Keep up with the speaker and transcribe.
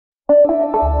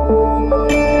התערוכה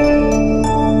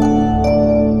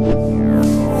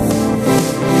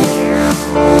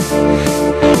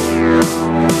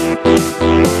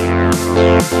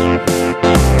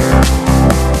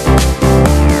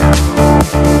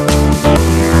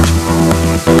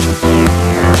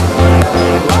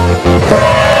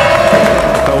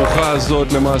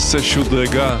הזאת למעשה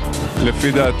שודרגה,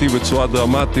 לפי דעתי בצורה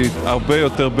דרמטית, הרבה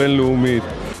יותר בינלאומית.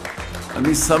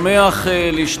 אני שמח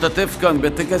להשתתף כאן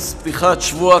בטקס פתיחת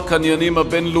שבוע הקניינים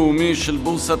הבינלאומי של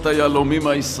בורסת היהלומים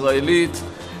הישראלית,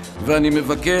 ואני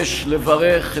מבקש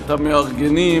לברך את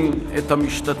המארגנים, את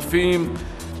המשתתפים,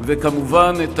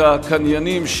 וכמובן את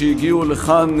הקניינים שהגיעו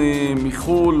לכאן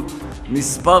מחול,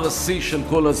 מספר שיא של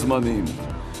כל הזמנים.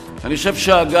 אני חושב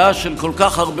שההגעה של כל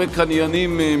כך הרבה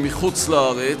קניינים מחוץ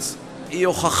לארץ היא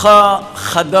הוכחה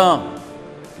חדה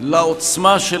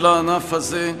לעוצמה של הענף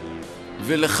הזה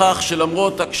ולכך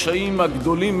שלמרות הקשיים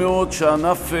הגדולים מאוד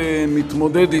שהענף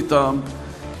מתמודד איתם,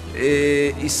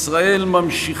 ישראל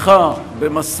ממשיכה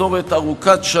במסורת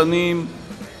ארוכת שנים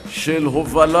של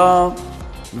הובלה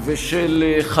ושל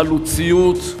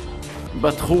חלוציות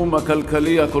בתחום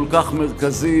הכלכלי הכל כך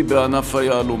מרכזי בענף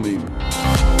היהלומים.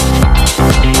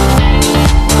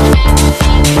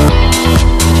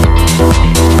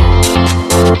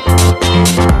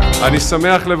 אני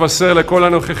שמח לבשר לכל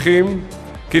הנוכחים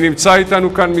כי נמצא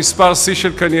איתנו כאן מספר שיא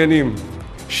של קניינים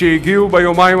שהגיעו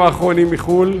ביומיים האחרונים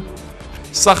מחול,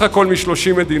 סך הכל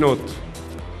מ-30 מדינות.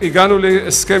 הגענו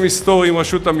להסכם היסטורי עם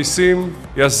רשות המיסים,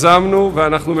 יזמנו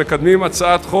ואנחנו מקדמים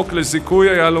הצעת חוק לזיכוי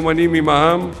היהלומנים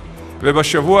ממע"מ,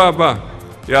 ובשבוע הבא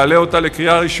יעלה אותה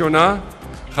לקריאה ראשונה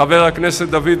חבר הכנסת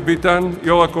דוד ביטן,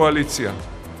 יו"ר הקואליציה.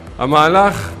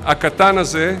 המהלך הקטן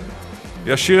הזה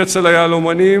ישאיר אצל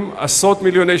היהלומנים עשרות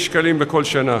מיליוני שקלים בכל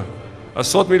שנה.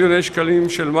 עשרות מיליוני שקלים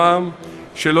של מע"מ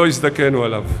שלא הזדקנו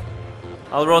עליו.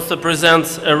 Alrosa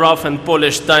presents a rough and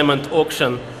polished diamond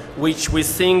auction which we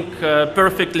think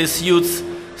perfectly suits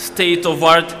state of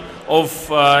art of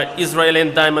Israeli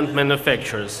diamond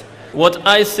manufacturers. What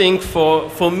I think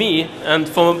for me and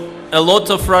for a lot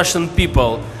of Russian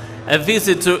people, a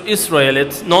visit to Israel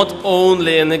it's not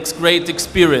only a great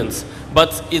experience,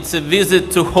 but it's a visit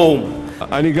to home.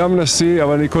 אני גם נשיא,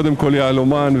 אבל אני קודם כל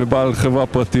יהלומן ובעל חברה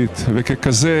פרטית,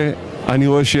 וככזה אני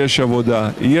רואה שיש עבודה,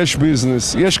 יש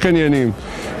ביזנס, יש קניינים.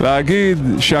 להגיד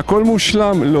שהכל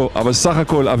מושלם? לא, אבל סך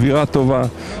הכל אווירה טובה.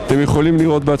 אתם יכולים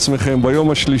לראות בעצמכם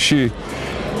ביום השלישי,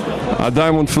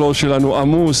 הדיימונד פלור שלנו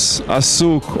עמוס,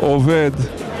 עסוק, עובד.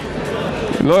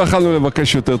 לא יכלנו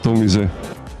לבקש יותר טוב מזה.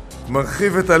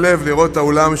 מרחיב את הלב לראות את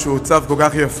האולם שהוצב כל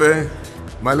כך יפה,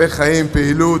 מלא חיים,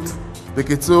 פעילות,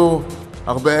 בקיצור,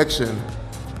 הרבה אקשן.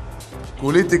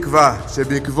 כולי תקווה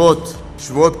שבעקבות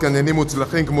שבועות קניינים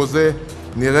מוצלחים כמו זה,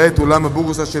 נראה את אולם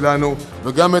הבורסה שלנו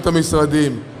וגם את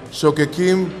המשרדים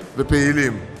שוקקים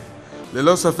ופעילים.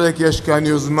 ללא ספק יש כאן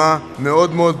יוזמה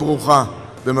מאוד מאוד ברוכה,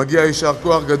 ומגיע יישר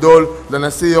כוח גדול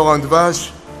לנשיא יורם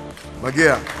דבש,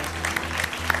 מגיע.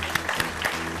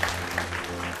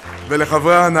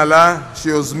 ולחברי ההנהלה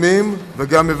שיוזמים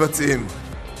וגם מבצעים.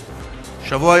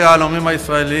 שבוע היהלומים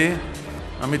הישראלי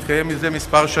המתקיים מזה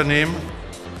מספר שנים,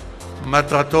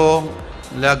 מטרתו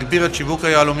להגביר את שיווק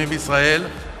היהלומים בישראל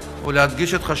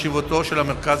ולהדגיש את חשיבותו של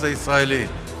המרכז הישראלי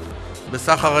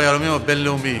בסחר היהלומים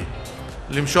הבינלאומי,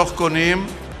 למשוך קונים,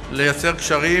 לייצר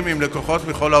קשרים עם לקוחות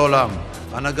מכל העולם.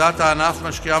 הנהגת הענף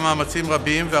משקיעה מאמצים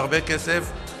רבים והרבה כסף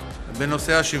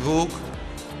בנושא השיווק,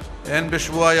 הן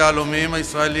בשבוע היהלומים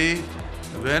הישראלי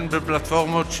והן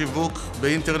בפלטפורמות שיווק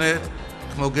באינטרנט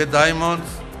כמו Get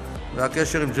Diamonds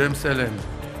והקשר עם ג'יימס אלן.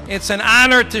 It's an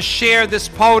honor to share this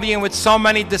podium with so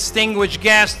many distinguished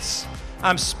guests.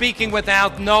 I'm speaking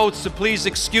without notes, so please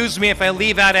excuse me if I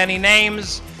leave out any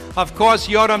names. Of course,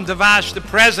 Yoram Davash, the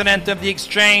president of the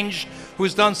exchange,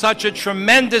 who's done such a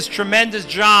tremendous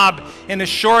job in a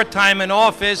short time in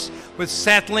office with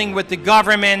settling with the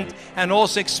government and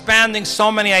also expanding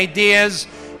so many ideas.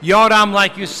 Yoram,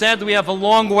 like you said, we have a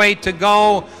long way to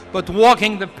go, but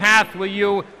walking the path with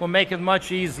you will make it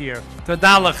much easier.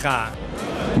 Toda lecha.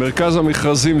 מרכז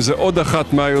המכרזים זה עוד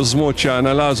אחת מהיוזמות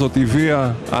שההנהלה הזאת הביאה.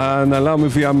 ההנהלה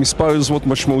מביאה מספר יוזמות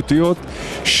משמעותיות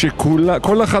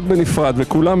שכל אחת בנפרד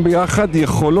וכולם ביחד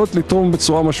יכולות לתרום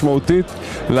בצורה משמעותית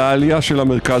לעלייה של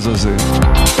המרכז הזה.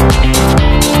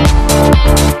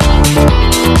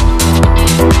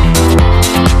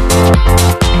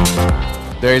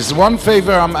 There is one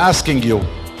favor I'm asking you.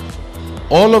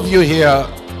 All of you here,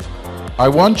 I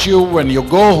want you, when you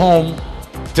go home,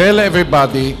 tell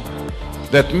everybody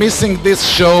that missing this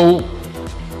show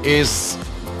is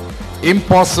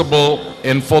impossible,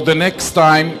 and for the next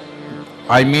time,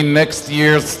 I mean next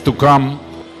years to come,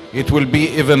 it will be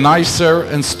even nicer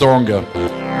and stronger.